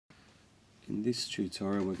In this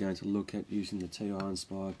tutorial we're going to look at using the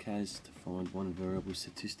Ti-Nspire CAS to find one variable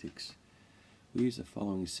statistics. We use the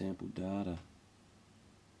following sample data.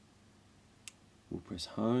 We'll press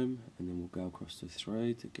home and then we'll go across to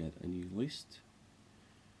 3 to get a new list.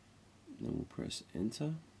 Then we'll press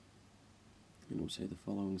enter and we'll see the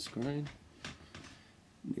following screen.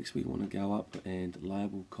 Next we want to go up and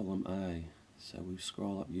label column A. So we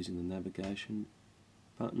scroll up using the navigation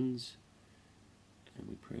buttons and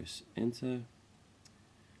we press enter, and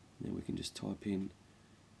then we can just type in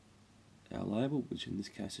our label, which in this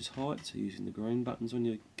case is height. So using the green buttons on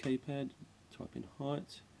your keypad, type in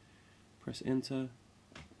height, press enter.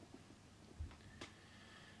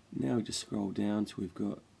 Now we just scroll down till we've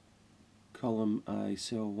got column A,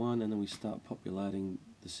 cell 1, and then we start populating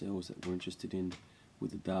the cells that we're interested in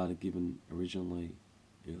with the data given originally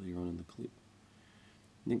earlier on in the clip.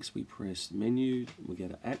 Next we press menu, we go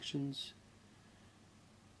to actions,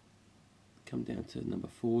 come down to number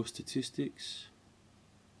 4, statistics,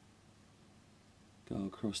 go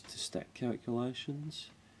across to stack calculations,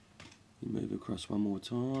 we move across one more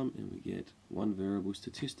time and we get one variable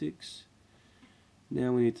statistics.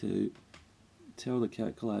 Now we need to tell the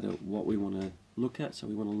calculator what we want to look at, so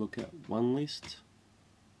we want to look at one list.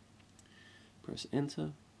 Press enter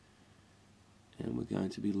and we're going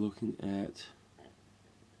to be looking at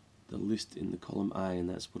the list in the column A, and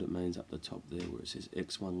that's what it means up the top there where it says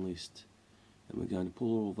X1 list. And we're going to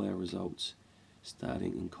pull all of our results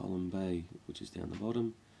starting in column B, which is down the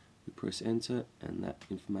bottom. We press enter and that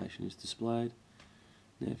information is displayed.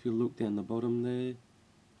 Now if you look down the bottom there,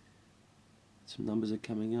 some numbers are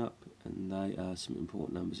coming up and they are some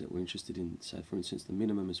important numbers that we're interested in. So for instance the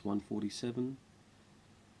minimum is 147,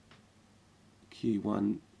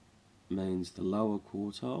 Q1 means the lower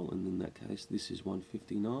quartile, and in that case this is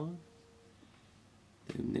 159.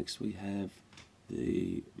 Then next we have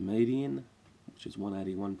the median, which is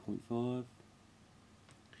 181.5,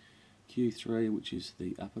 Q3, which is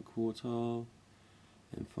the upper quartile,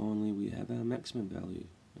 and finally we have our maximum value,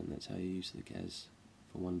 and that's how you use the CAS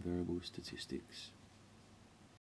for one variable statistics.